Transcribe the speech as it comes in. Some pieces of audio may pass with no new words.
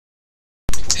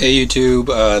Hey YouTube,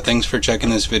 thanks for checking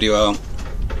this video out.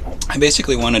 I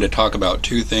basically wanted to talk about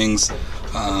two things.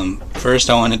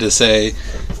 First, I wanted to say,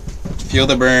 feel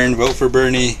the burn, vote for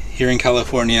Bernie. Here in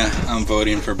California, I'm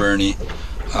voting for Bernie.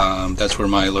 That's where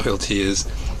my loyalty is.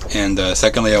 And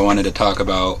secondly, I wanted to talk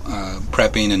about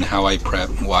prepping and how I prep,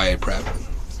 why I prep.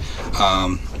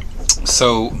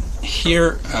 So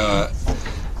here,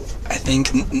 I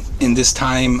think in this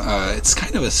time, it's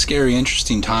kind of a scary,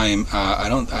 interesting time.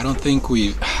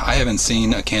 I haven't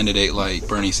seen a candidate like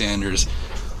Bernie Sanders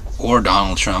or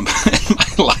Donald Trump in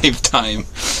my lifetime.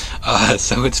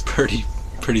 So it's pretty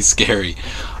scary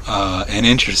and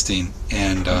interesting.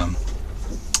 And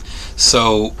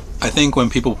so I think when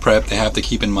people prep, they have to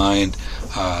keep in mind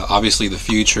obviously the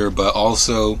future, but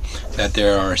also that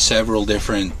there are several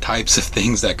different types of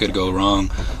things that could go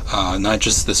wrong, not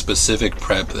just the specific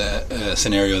prep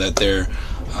scenario that they're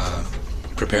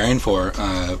preparing for,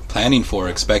 planning for,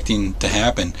 expecting to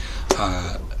happen.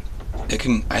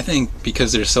 I think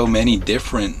because there's so many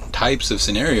different types of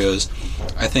scenarios,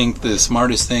 I think the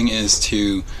smartest thing is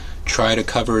to try to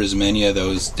cover as many of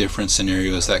those different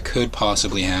scenarios that could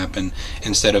possibly happen,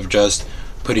 instead of just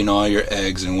putting all your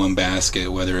eggs in one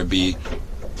basket, whether it be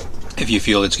if you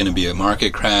feel it's going to be a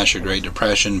market crash, a Great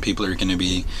Depression, people are going to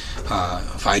be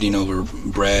fighting over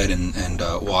bread and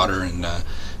water and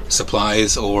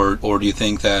supplies, or do you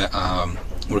think that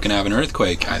we're going to have an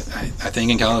earthquake? I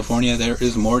think in California there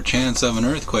is more chance of an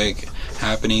earthquake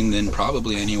happening than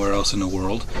probably anywhere else in the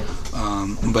world.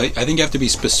 But I think you have to be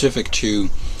specific to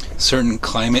certain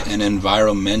climate and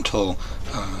environmental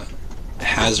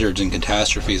hazards and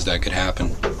catastrophes that could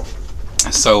happen.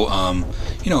 So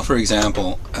for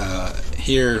example,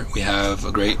 here we have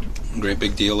a great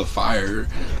big deal of fire.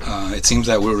 It seems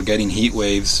that we're getting heat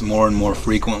waves more and more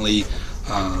frequently.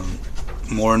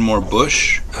 More and more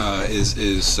bush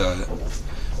is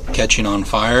catching on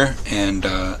fire and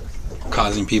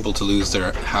causing people to lose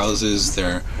their houses,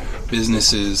 their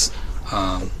businesses,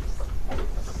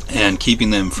 and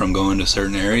keeping them from going to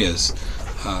certain areas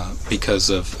because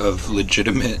of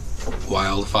legitimate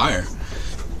wildfire.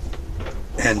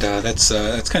 And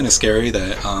that's kind of scary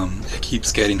that it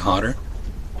keeps getting hotter.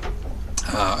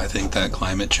 I think that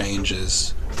climate change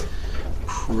is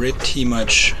pretty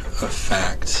much a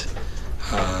fact.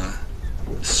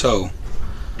 So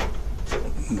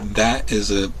that is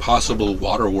a possible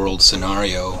water world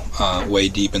scenario way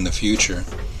deep in the future.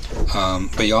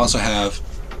 But you also have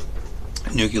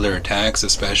nuclear attacks,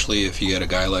 especially if you get a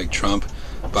guy like Trump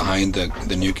behind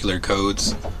the nuclear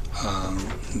codes.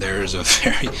 There's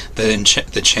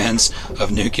the chance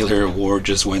of nuclear war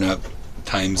just went up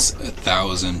times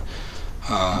 1,000.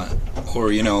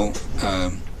 Or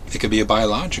it could be a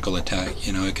biological attack.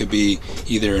 It could be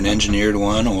either an engineered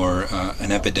one or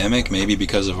an epidemic. Maybe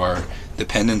because of our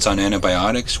dependence on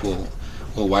antibiotics, we'll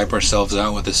wipe ourselves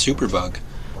out with a superbug.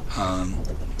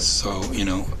 So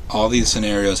all these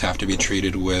scenarios have to be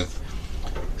treated with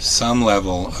some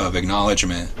level of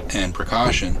acknowledgement and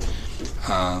precaution.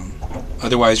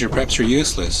 Otherwise, your preps are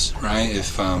useless, right?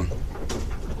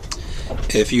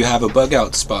 If you have a bug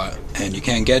out spot and you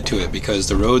can't get to it because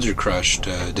the roads are crushed,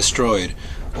 destroyed,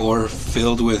 or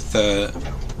filled with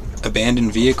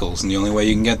abandoned vehicles, and the only way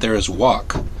you can get there is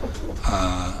walk,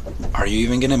 are you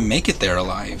even going to make it there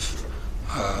alive?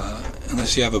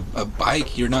 Unless you have a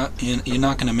bike, you're not going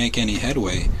to make any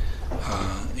headway.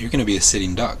 You're going to be a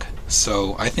sitting duck.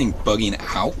 So I think bugging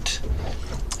out,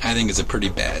 I think, is a pretty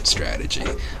bad strategy.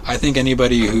 I think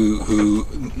anybody who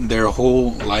their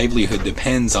whole livelihood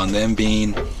depends on them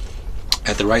being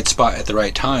at the right spot at the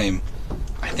right time,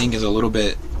 I think is a little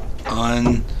bit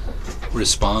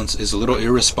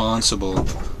irresponsible,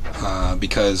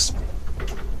 because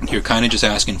you're kind of just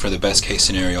asking for the best case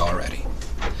scenario already.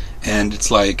 And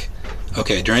it's like,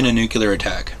 okay, during a nuclear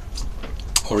attack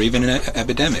or even an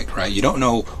epidemic, right, you don't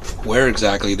know where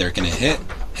exactly they're going to hit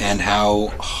and how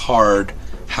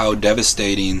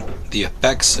devastating the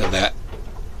effects of that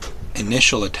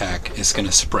initial attack is going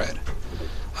to spread.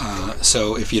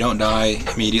 So if you don't die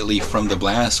immediately from the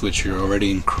blast, which you're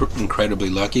already incredibly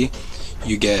lucky,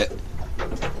 you get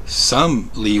some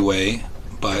leeway,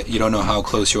 but you don't know how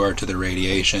close you are to the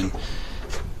radiation.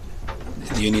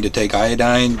 Do you need to take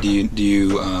iodine? Do you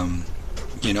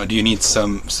need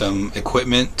some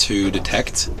equipment to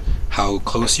detect how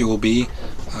close you will be?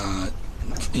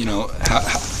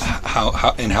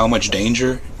 How much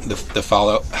danger the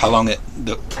fallout, how long it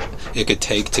could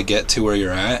take to get to where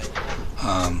you're at.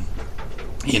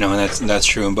 And that's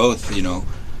true in both,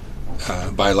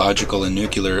 biological and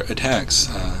nuclear attacks,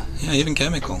 even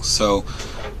chemical. So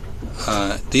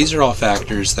these are all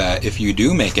factors that if you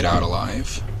do make it out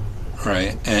alive,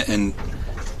 right, and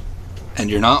and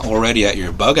you're not already at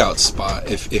your bug out spot,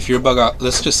 if your bug out,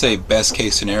 let's just say best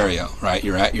case scenario, right?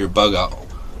 You're at your bug out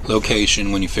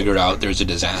location when you figure out there's a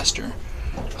disaster.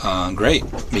 Great,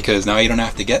 because now you don't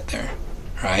have to get there,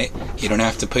 right? You don't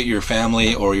have to put your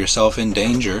family or yourself in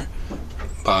danger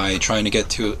by trying to get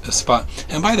to a spot.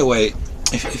 And by the way,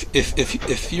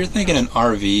 if you're thinking an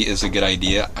RV is a good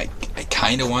idea, I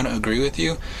kind of want to agree with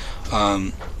you.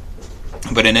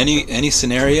 But in any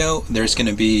scenario, there's going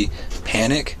to be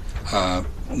panic.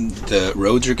 The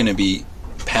roads are going to be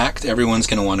packed. Everyone's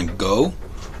going to want to go.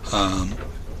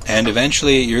 And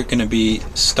eventually you're going to be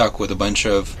stuck with a bunch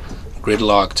of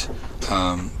gridlocked,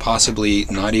 possibly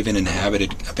not even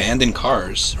inhabited, abandoned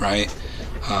cars, right?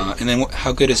 And then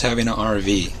how good is having an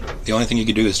RV? The only thing you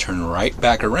could do is turn right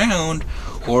back around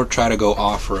or try to go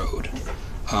off-road.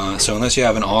 So unless you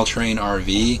have an all-terrain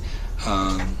RV,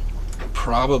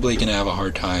 probably going to have a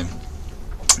hard time.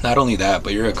 Not only that,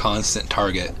 but you're a constant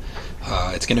target.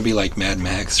 It's going to be like Mad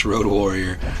Max Road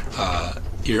Warrior.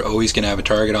 You're always going to have a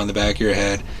target on the back of your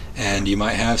head, and you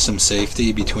might have some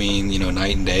safety between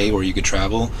night and day where you could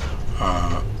travel,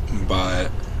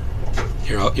 but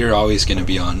you're always going to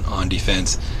be on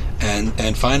defense.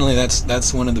 And finally,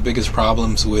 that's one of the biggest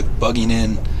problems with bugging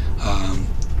in,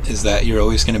 is that you're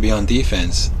always going to be on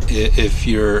defense. If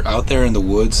you're out there in the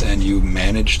woods and you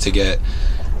manage to get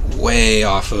way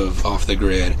off the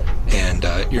grid and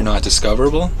you're not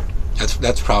discoverable,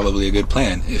 that's probably a good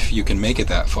plan if you can make it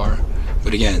that far.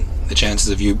 But again, the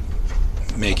chances of you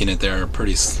making it there are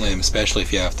pretty slim, especially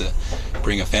if you have to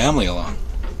bring a family along.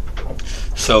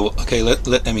 So okay,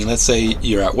 let's say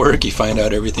you're at work, you find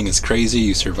out everything is crazy,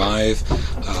 you survive.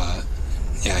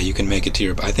 Yeah, you can make it to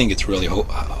your. I think it's really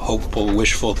hopeful,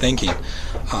 wishful thinking.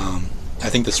 I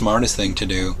think the smartest thing to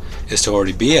do is to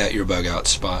already be at your bug out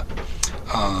spot.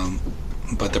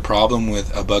 But the problem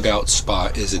with a bug out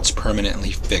spot is it's permanently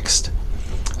fixed.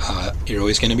 You're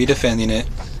always going to be defending it,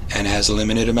 and it has a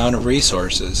limited amount of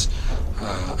resources,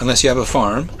 unless you have a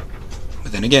farm.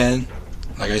 But then again,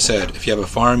 like I said, if you have a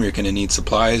farm, you're going to need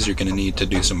supplies, you're going to need to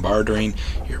do some bartering,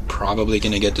 you're probably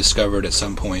going to get discovered at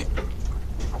some point.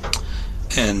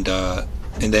 And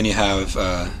then you have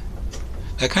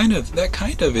that kind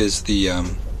of is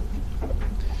the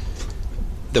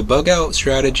bug out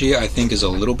strategy. I think is a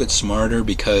little bit smarter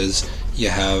because you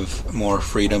have more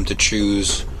freedom to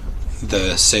choose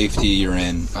the safety you're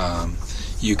in.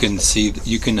 You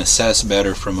can assess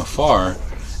better from afar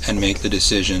and make the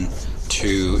decision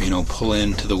to pull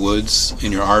into the woods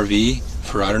in your RV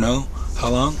for I don't know how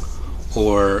long,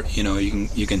 or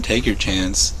you can take your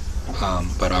chance.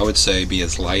 But I would say be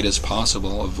as light as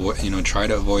possible. Try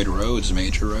to avoid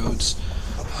major roads,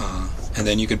 and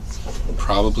then you could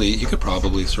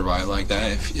probably survive like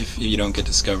that if you don't get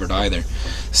discovered either.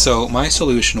 So my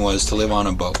solution was to live on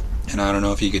a boat, and I don't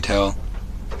know if you could tell,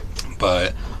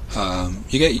 but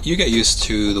you get used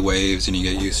to the waves, and you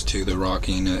get used to the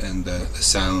rocking and the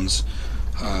sounds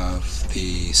of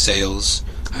the sails.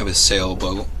 I have a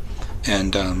sailboat,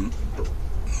 and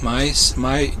my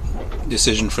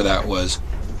decision for that was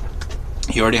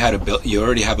you already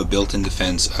have a built-in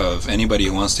defense of anybody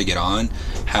who wants to get on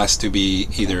has to be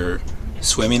either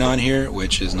swimming on here,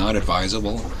 which is not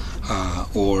advisable,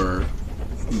 or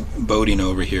boating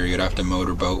over here. You'd have to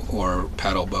motorboat or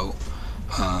paddle boat.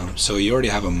 So you already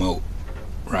have a moat,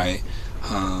 right?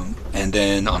 And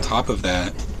then on top of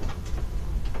that,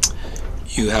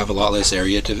 you have a lot less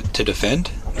area to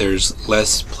defend. There's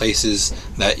less places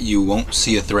that you won't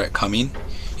see a threat coming.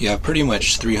 You have pretty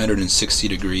much 360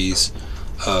 degrees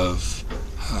of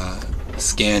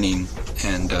scanning,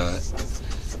 and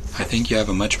I think you have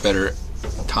a much better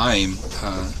time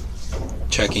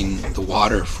checking the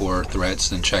water for threats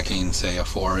than checking, say, a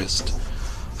forest.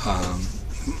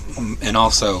 And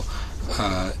also,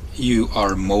 you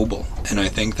are mobile, and I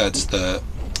think that's the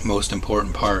most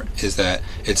important part, is that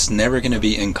it's never going to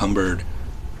be encumbered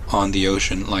on the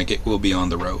ocean like it will be on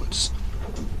the roads.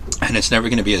 And it's never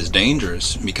going to be as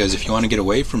dangerous, because if you want to get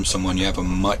away from someone, you have a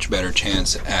much better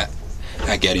chance at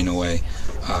getting away.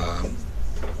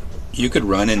 You could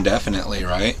run indefinitely,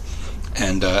 right?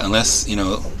 And unless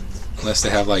they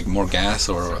have like more gas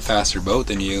or a faster boat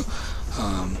than you,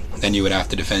 then you would have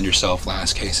to defend yourself,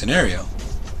 last case scenario.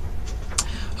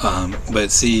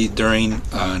 But see, during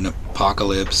an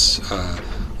apocalypse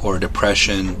or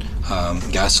depression,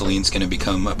 gasoline's going to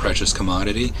become a precious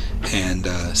commodity, and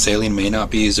sailing may not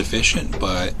be as efficient,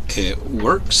 but it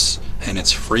works, and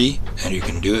it's free, and you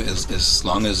can do it as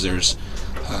long as there's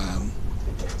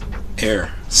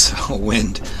air, so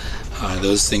wind.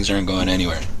 Those things aren't going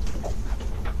anywhere.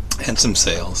 And some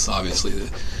sails, obviously.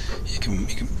 You can.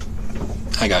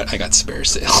 I got spare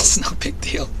sails, no big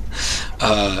deal.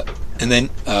 And then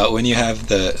when you have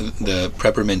the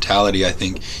prepper mentality, I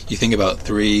think you think about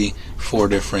 3-4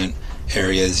 different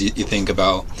areas. You think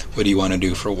about, what do you want to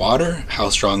do for water? How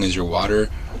strong is your water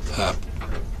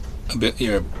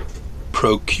your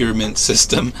procurement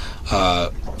system?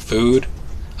 Food,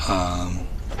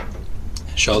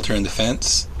 shelter and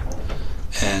defense,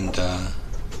 and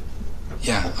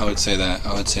yeah, I would say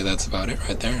that's about it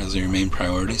right there. Those are your main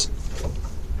priorities.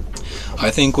 I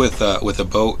think with a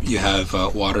boat, you have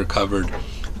water covered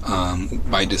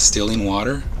by distilling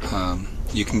water.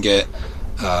 You can get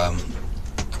a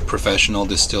professional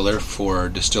distiller for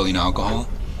distilling alcohol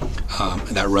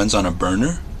that runs on a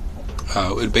burner.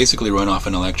 It would basically run off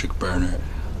an electric burner,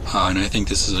 and I think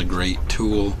this is a great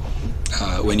tool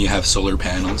when you have solar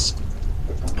panels,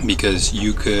 because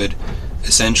you could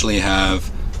essentially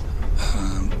have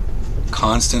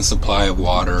constant supply of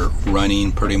water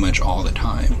running pretty much all the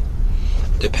time,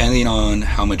 depending on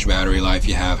how much battery life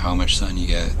you have, how much sun you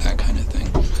get, that kind of thing.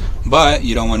 But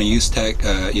you don't want to use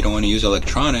you don't want to use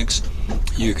electronics.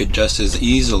 You could just as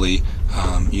easily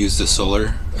use the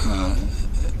solar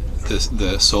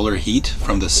the solar heat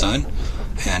from the sun,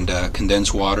 and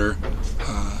condense water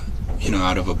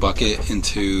out of a bucket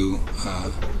into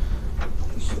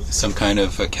some kind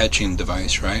of a catching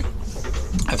device, right?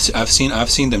 I've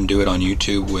seen them do it on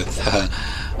YouTube with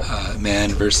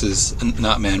man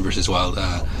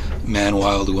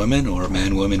wild woman, or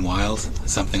man woman wild,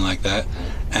 something like that.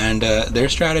 And their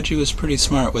strategy was pretty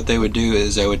smart. What they would do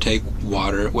is they would take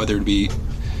water, whether it be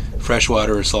fresh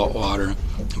water or salt water,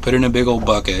 and put it in a big old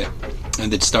bucket,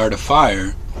 and they'd start a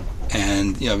fire.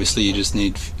 And obviously you just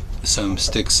need some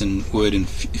sticks and wood and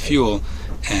fuel,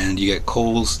 and you get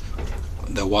coals.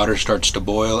 The water starts to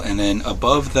boil, and then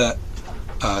above the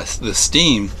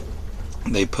steam,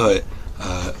 they put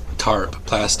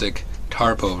plastic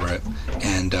tarp over it,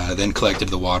 and then collected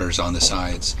the waters on the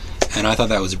sides. And I thought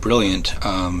that was brilliant,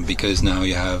 because now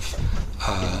you have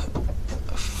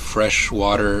fresh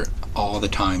water all the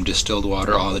time, distilled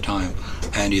water all the time,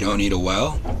 and you don't need a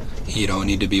well, you don't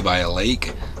need to be by a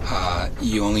lake,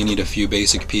 you only need a few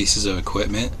basic pieces of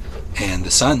equipment and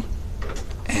the sun,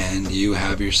 and you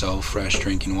have yourself fresh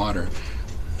drinking water.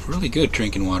 Really good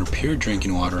drinking water, pure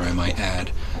drinking water, I might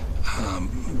add.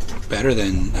 Better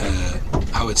than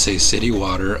I would say city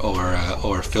water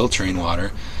or filtering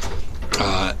water.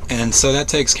 And so that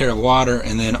takes care of water.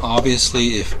 And then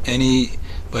obviously, if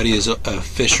anybody is a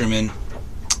fisherman,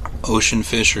 ocean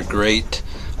fish are great.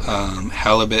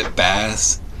 Halibut,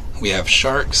 bass, we have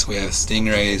sharks, we have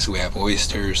stingrays, we have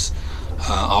oysters,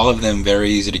 all of them very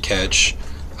easy to catch.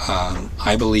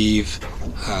 I believe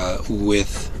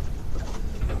with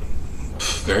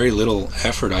very little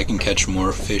effort I can catch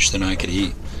more fish than I could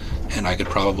eat, and I could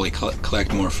probably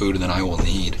collect more food than I will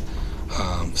need.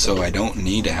 So I don't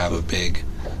need to have a big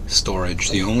storage.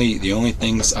 The only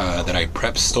things that I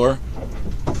prep store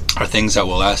are things that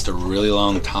will last a really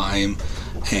long time,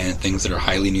 and things that are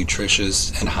highly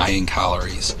nutritious and high in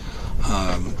calories.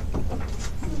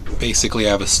 Basically,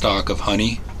 I have a stock of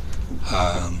honey,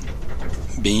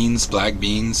 beans, black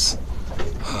beans,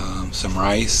 some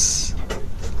rice,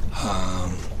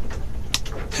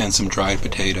 and some dried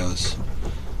potatoes.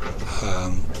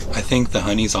 I think the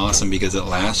honey's awesome because it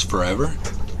lasts forever.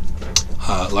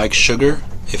 Like sugar,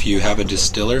 if you have a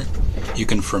distiller, you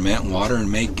can ferment water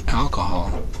and make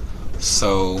alcohol.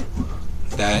 So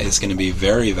that is going to be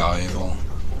very valuable.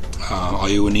 All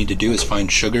you would need to do is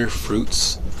find sugar,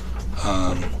 fruits,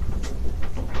 and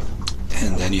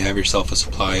then you have yourself a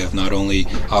supply of not only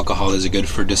alcohol is good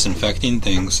for disinfecting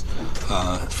things,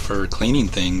 for cleaning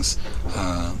things,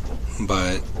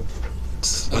 but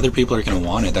other people are going to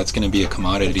want it. That's going to be a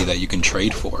commodity that you can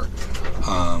trade for.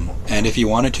 And if you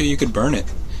wanted to, you could burn it.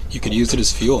 You could use it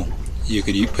as fuel. You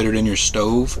could put it in your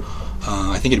stove.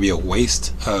 I think it'd be a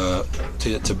waste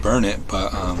to burn it,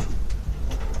 but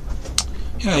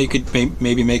yeah, you could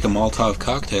maybe make a Molotov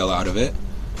cocktail out of it.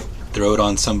 Throw it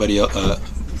on somebody,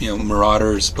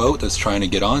 marauder's boat that's trying to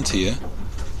get onto you.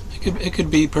 It could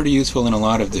be pretty useful in a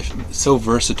lot of so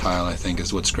versatile, I think,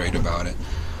 is what's great about it.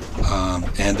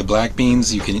 And the black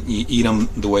beans, you can eat them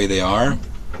the way they are.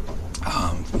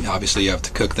 Obviously, you have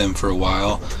to cook them for a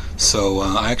while. So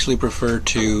I actually prefer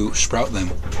to sprout them.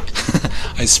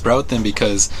 I sprout them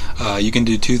because you can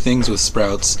do two things with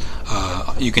sprouts.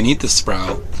 You can eat the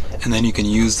sprout, and then you can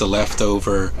use the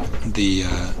leftover,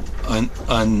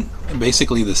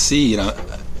 basically the seed.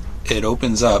 It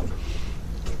opens up,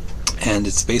 and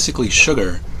it's basically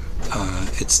sugar.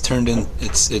 It's turned in.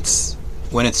 It's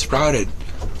when it's sprouted.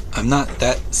 I'm not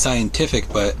that scientific,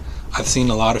 but I've seen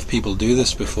a lot of people do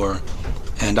this before,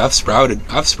 And I've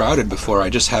sprouted before. I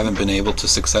just haven't been able to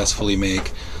successfully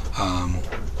make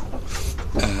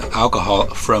alcohol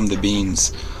from the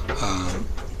beans.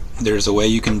 There's a way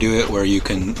you can do it where you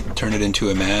can turn it into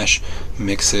a mash,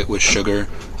 mix it with sugar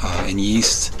and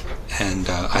yeast, and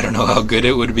I don't know how good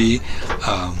it would be.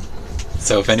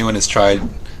 So if anyone has tried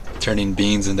turning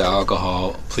beans into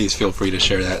alcohol, please feel free to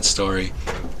share that story.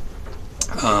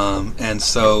 And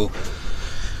so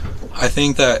I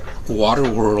think that water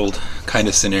world kind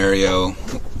of scenario,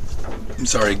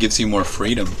 gives you more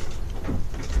freedom.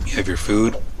 You have your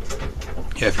food,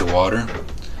 you have your water,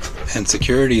 and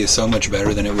security is so much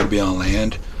better than it would be on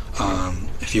land.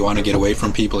 If you want to get away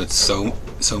from people, it's so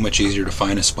much easier to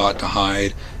find a spot to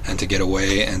hide and to get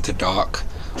away and to dock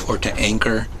or to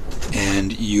anchor,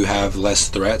 and you have less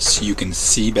threats. You can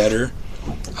see better.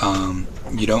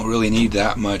 You don't really need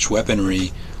that much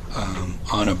weaponry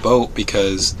on a boat,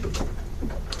 because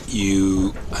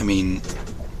you're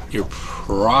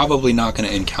probably not going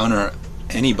to encounter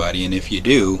anybody, and if you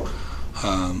do,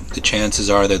 the chances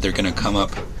are that they're going to come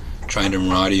up trying to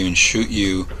maraud you and shoot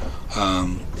you.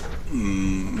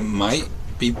 Might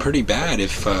be pretty bad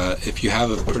if you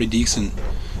have a pretty decent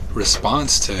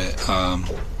response to it.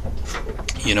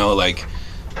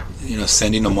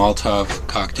 Sending a Molotov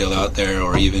cocktail out there,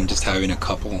 or even just having a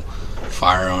couple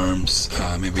firearms,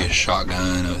 maybe a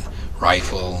shotgun, a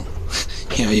rifle.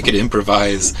 You could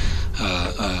improvise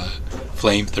a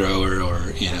flamethrower,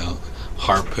 or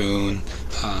harpoon.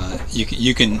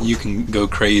 You can go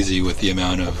crazy with the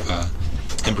amount of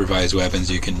improvised weapons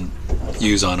you can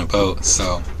use on a boat.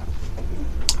 So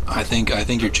I think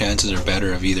your chances are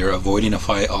better of either avoiding a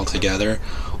fight altogether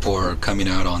or coming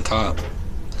out on top.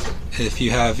 If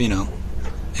you have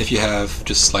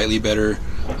just slightly better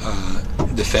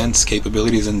defense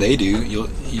capabilities than they do,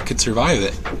 you could survive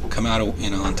it, come out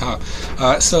on top.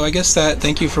 So I guess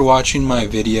thank you for watching my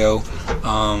video.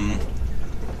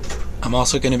 I'm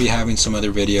also going to be having some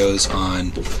other videos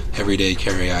on everyday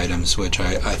carry items, which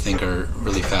I think are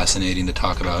really fascinating to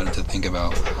talk about and to think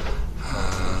about.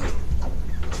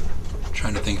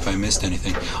 Trying to think if I missed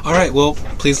anything. Alright, well,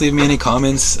 please leave me any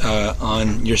comments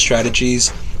on your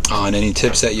strategies, on any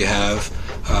tips that you have.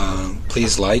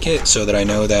 Please like it so that I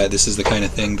know that this is the kind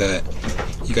of thing that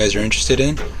you guys are interested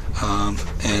in.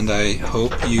 And I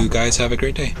hope you guys have a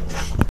great day.